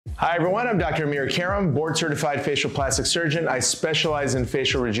Hi everyone, I'm Dr. Karam, board certified facial plastic surgeon. I specialize in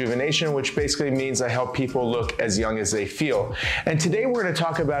facial rejuvenation, which basically means I help people look as young as they feel. And today we're going to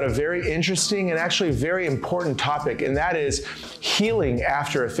talk about a very interesting and actually very important topic, and that is healing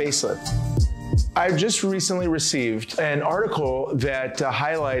after a facelift. I've just recently received an article that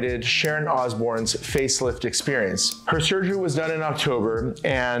highlighted Sharon Osbourne's facelift experience. Her surgery was done in October,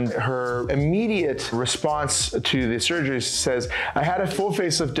 and her immediate response to the surgery says, I had a full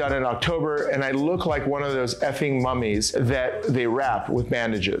facelift done in October, and I look like one of those effing mummies that they wrap with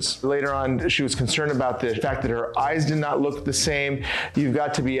bandages. Later on, she was concerned about the fact that her eyes did not look the same. You've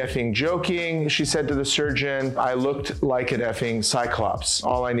got to be effing joking, she said to the surgeon. I looked like an effing cyclops.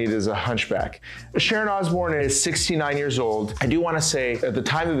 All I need is a hunchback. Sharon Osbourne is 69 years old. I do want to say, at the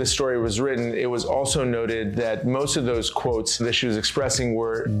time that this story was written, it was also noted that most of those quotes that she was expressing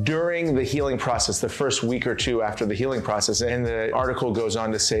were during the healing process, the first week or two after the healing process. And the article goes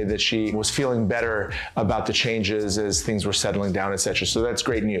on to say that she was feeling better about the changes as things were settling down, etc. So that's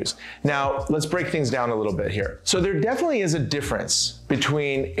great news. Now, let's break things down a little bit here. So there definitely is a difference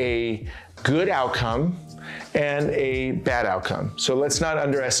between a good outcome and a bad outcome. So let's not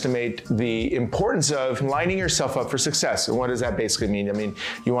underestimate the importance of lining yourself up for success. And what does that basically mean? I mean,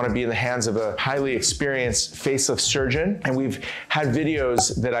 you want to be in the hands of a highly experienced facelift surgeon. And we've had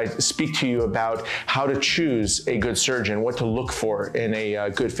videos that I speak to you about how to choose a good surgeon, what to look for in a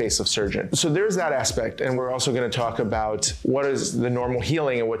good facelift surgeon. So there's that aspect. And we're also going to talk about what is the normal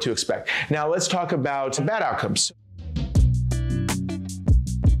healing and what to expect. Now let's talk about bad outcomes.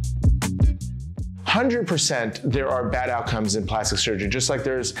 100% there are bad outcomes in plastic surgery, just like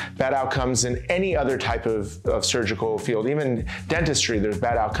there's bad outcomes in any other type of surgical field. Even dentistry, there's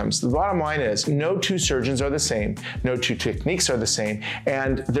bad outcomes. The bottom line is no two surgeons are the same, no two techniques are the same,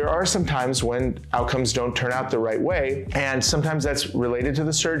 and there are some times when outcomes don't turn out the right way, and sometimes that's related to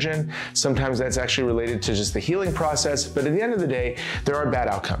the surgeon, sometimes that's actually related to just the healing process, but at the end of the day, there are bad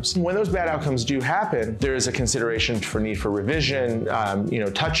outcomes. When those bad outcomes do happen, there is a consideration for need for revision,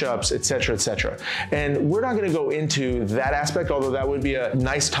 touch-ups, etc., etc. And we're not going to go into that aspect, although that would be a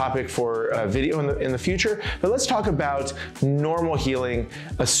nice topic for a video in the future. But let's talk about normal healing,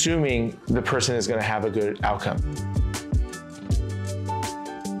 assuming the person is going to have a good outcome.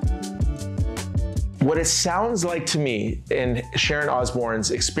 What it sounds like to me in Sharon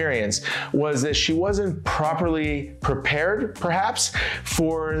Osbourne's experience was that she wasn't properly prepared, perhaps,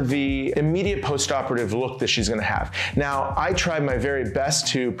 for the immediate post-operative look that she's gonna have. Now, I tried my very best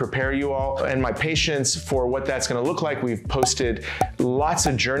to prepare you all and my patients for what that's gonna look like. We've posted lots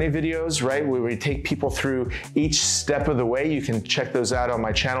of journey videos, right, where we take people through each step of the way. You can check those out on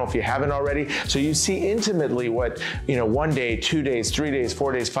my channel if you haven't already. So you see intimately what, 1 day, 2 days, 3 days,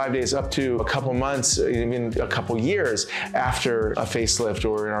 4 days, 5 days, up to a couple months, even a couple years after a facelift,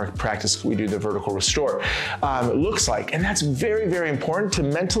 or in our practice, we do the vertical restore, looks like. And that's very, very important to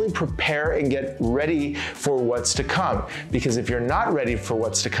mentally prepare and get ready for what's to come. Because if you're not ready for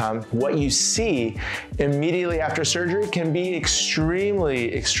what's to come, what you see immediately after surgery can be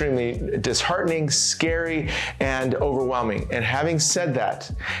extremely, extremely disheartening, scary, and overwhelming. And having said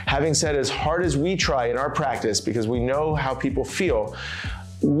that, as hard as we try in our practice, because we know how people feel,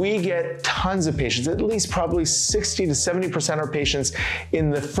 we get tons of patients, at least probably 60 to 70% of our patients in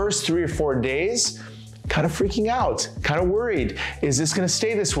the first 3 or 4 days, kind of freaking out, kind of worried. Is this gonna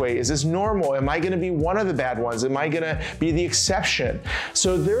stay this way? Is this normal? Am I gonna be one of the bad ones? Am I gonna be the exception?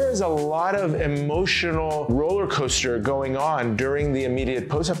 So there is a lot of emotional roller coaster going on during the immediate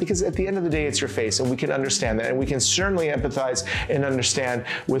post-op, because at the end of the day, it's your face, and we can understand that, and we can certainly empathize and understand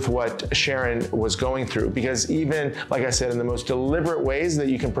with what Sharon was going through, because even, like I said, in the most deliberate ways that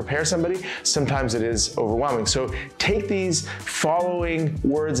you can prepare somebody, sometimes it is overwhelming. So take these following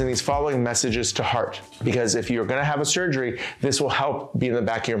words and these following messages to heart, because if you're going to have a surgery, this will help be in the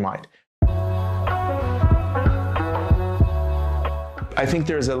back of your mind. I think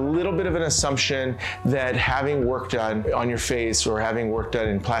there's a little bit of an assumption that having work done on your face or having work done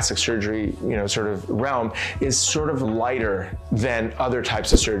in plastic surgery, sort of realm, is sort of lighter than other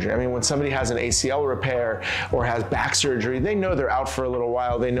types of surgery. I mean, when somebody has an ACL repair or has back surgery, they know they're out for a little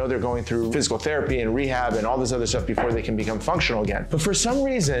while. They know they're going through physical therapy and rehab and all this other stuff before they can become functional again. But for some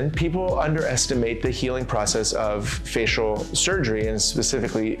reason, people underestimate the healing process of facial surgery, and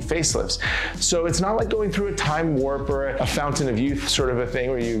specifically facelifts. So it's not like going through a time warp or a fountain of youth sort of a thing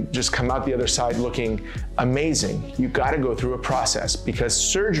where you just come out the other side looking amazing. You got to go through a process, because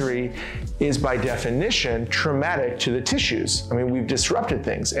surgery is by definition traumatic to the tissues. I mean, we've disrupted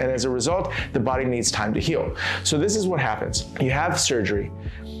things, and as a result, the body needs time to heal. So this is what happens. You have surgery.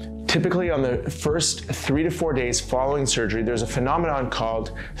 Typically on the first 3 to 4 days following surgery, there's a phenomenon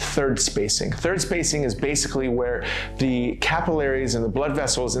called third spacing. Third spacing is basically where the capillaries and the blood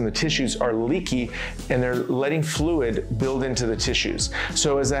vessels in the tissues are leaky and they're letting fluid build into the tissues.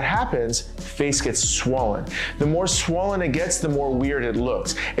 So as that happens, face gets swollen. The more swollen it gets, the more weird it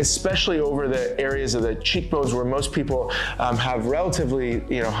looks, especially over the areas of the cheekbones where most people have relatively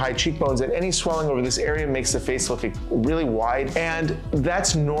high cheekbones, and any swelling over this area makes the face look really wide, and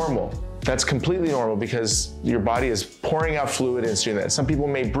that's normal. That's completely normal because your body is pouring out fluid and it's doing that. Some people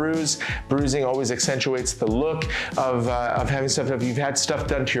may bruise. Bruising always accentuates the look of having stuff done. If you've had stuff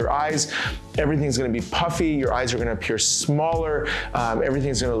done to your eyes, everything's gonna be puffy, your eyes are gonna appear smaller,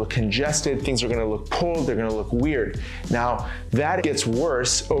 everything's gonna look congested, things are gonna look pulled, they're gonna look weird. Now, that gets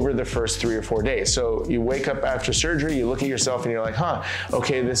worse over the first 3 or 4 days. So you wake up after surgery, you look at yourself and you're like,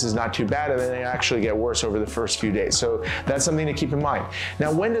 okay, this is not too bad, and then they actually get worse over the first few days. So that's something to keep in mind.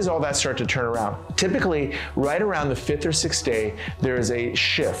 Now, when does all that start to turn around? Typically, right around the 5th or 6th day, there is a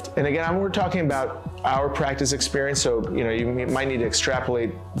shift. And again, we're talking about our practice experience, so you might need to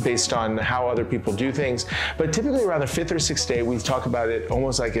extrapolate based on how other people do things. But typically around the 5th or 6th day, we talk about it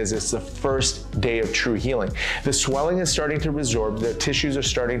almost like as it's the first day of true healing. The swelling is starting to resorb, the tissues are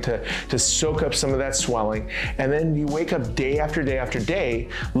starting to soak up some of that swelling, and then you wake up day after day after day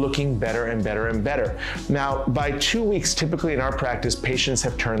looking better and better and better. Now, by 2 weeks, typically in our practice, patients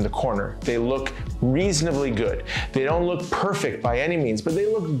have turned the corner. They look reasonably good. They don't look perfect by any means, but they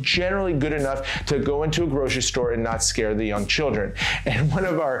look generally good enough to go into a grocery store and not scare the young children. And one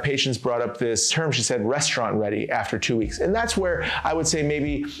of our patients brought up this term, she said restaurant ready after 2 weeks. And that's where I would say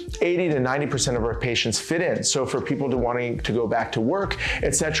maybe 80 to 90% of our patients fit in. So for people wanting to go back to work,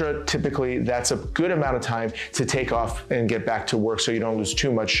 etc., typically that's a good amount of time to take off and get back to work so you don't lose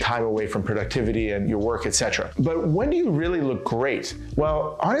too much time away from productivity and your work, etc. But when do you really look great?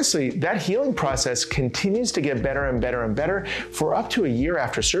 Well, honestly, that healing process continues to get better and better and better for up to a year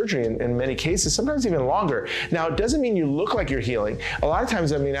after surgery in many cases, sometimes even longer. Now, it doesn't mean you look like you're healing. A lot of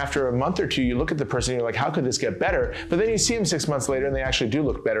times, after a month or two, you look at the person and you're like, how could this get better? But then you see them 6 months later and they actually do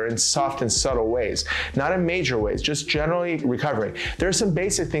look better in soft and subtle ways, not in major ways, just generally recovering. There are some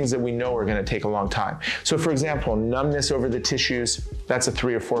basic things that we know are gonna take a long time. So for example, numbness over the tissues, that's a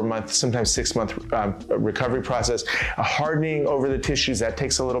 3 or 4 month, sometimes 6 month recovery process. A hardening over the tissues, that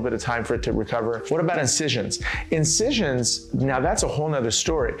takes a little bit of time for it to recover. What about incisions? Incisions, now that's a whole nother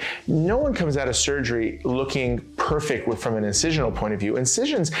story. No one comes out of surgery looking perfect from an incisional point of view.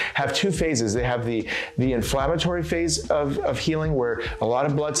 Incisions have 2 phases. They have the inflammatory phase of healing, where a lot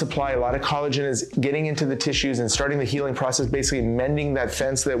of blood supply, a lot of collagen is getting into the tissues and starting the healing process, basically mending that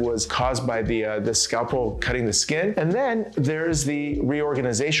fence that was caused by the scalpel cutting the skin. And then there's the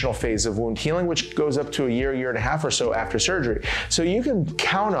reorganizational phase of wound healing, which goes up to a year, year and a half or so after surgery. So you can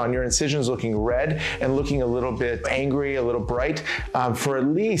count on your incisions looking red and looking a little bit angry, a little bright for at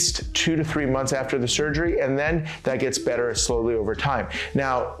least 2 to 3 months after the surgery, and then that gets better slowly over time.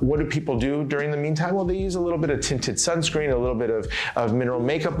 Now, what do people do during the meantime? Well, they use a little bit of tinted sunscreen, a little bit of mineral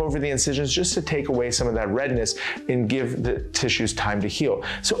makeup over the incisions just to take away some of that redness and give the tissues time to heal.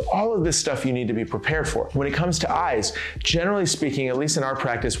 So all of this stuff you need to be prepared for. When it comes to eyes, generally speaking, at least in our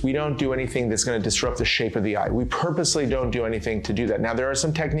practice, we don't do anything that's going to disrupt the shape of the eye. We purposely don't do anything to do that. Now, there are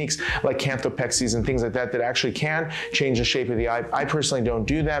some techniques like canthopexy and things like that that actually can change the shape of the eye. I personally don't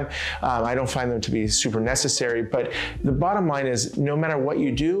do them. I don't find them to be super necessary, but the bottom line is no matter what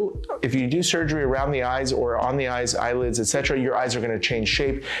you do, if you do surgery around the eyes or on the eyes, eyelids, etc., your eyes are going to change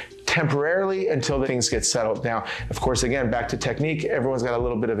shape temporarily until the things get settled. Now, of course, again, back to technique, everyone's got a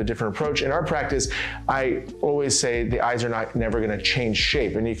little bit of a different approach. In our practice, I always say the eyes are never gonna change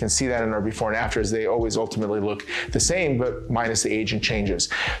shape, and you can see that in our before and afters. They always ultimately look the same, but minus the age and changes.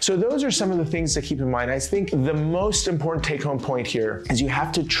 So those are some of the things to keep in mind. I think the most important take-home point here is you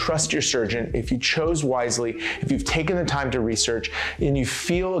have to trust your surgeon. If you chose wisely, if you've taken the time to research, and you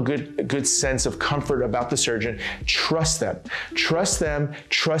feel a good sense of comfort about the surgeon, trust them. Trust them,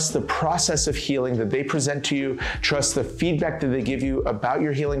 trust the process of healing that they present to you, trust the feedback that they give you about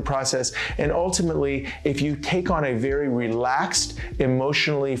your healing process, and ultimately, if you take on a very relaxed,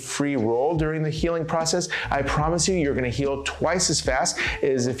 emotionally free role during the healing process, I promise you, you're gonna heal twice as fast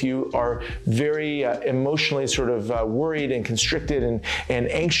as if you are very emotionally sort of worried and constricted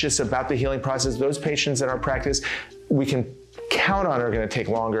and anxious about the healing process. Those patients in our practice, we can count on are going to take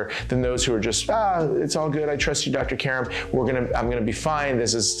longer than those who are just, it's all good, I trust you, Dr. Karam, I'm going to be fine,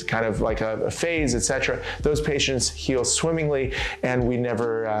 this is kind of like a phase, etc. Those patients heal swimmingly, and we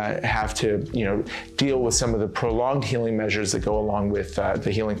never have to, deal with some of the prolonged healing measures that go along with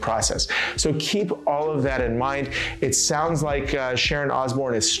the healing process. So keep all of that in mind. It sounds like Sharon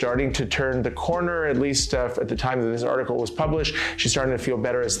Osbourne is starting to turn the corner, at least at the time that this article was published. She's starting to feel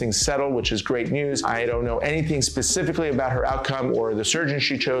better as things settle, which is great news. I don't know anything specifically about her outcome or the surgeon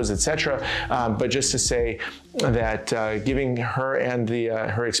she chose, etc. But just to say that giving her and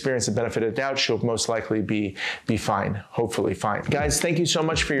her experience the benefit of the doubt, she'll most likely be fine, hopefully fine. Guys, thank you so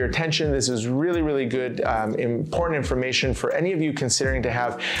much for your attention. This is really, really good, important information for any of you considering to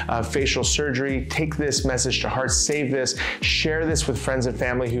have facial surgery. Take this message to heart, save this, share this with friends and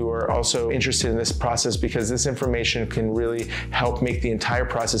family who are also interested in this process, because this information can really help make the entire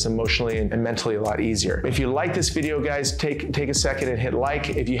process emotionally and mentally a lot easier. If you like this video, guys, take a second and hit like.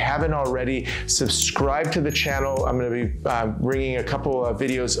 If you haven't already, subscribe to the channel. I'm going to be bringing a couple of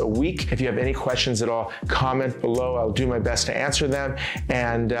videos a week. If you have any questions at all, comment below. I'll do my best to answer them.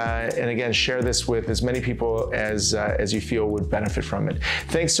 And again, share this with as many people as you feel would benefit from it.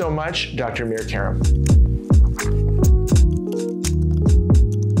 Thanks so much, Dr. Karam.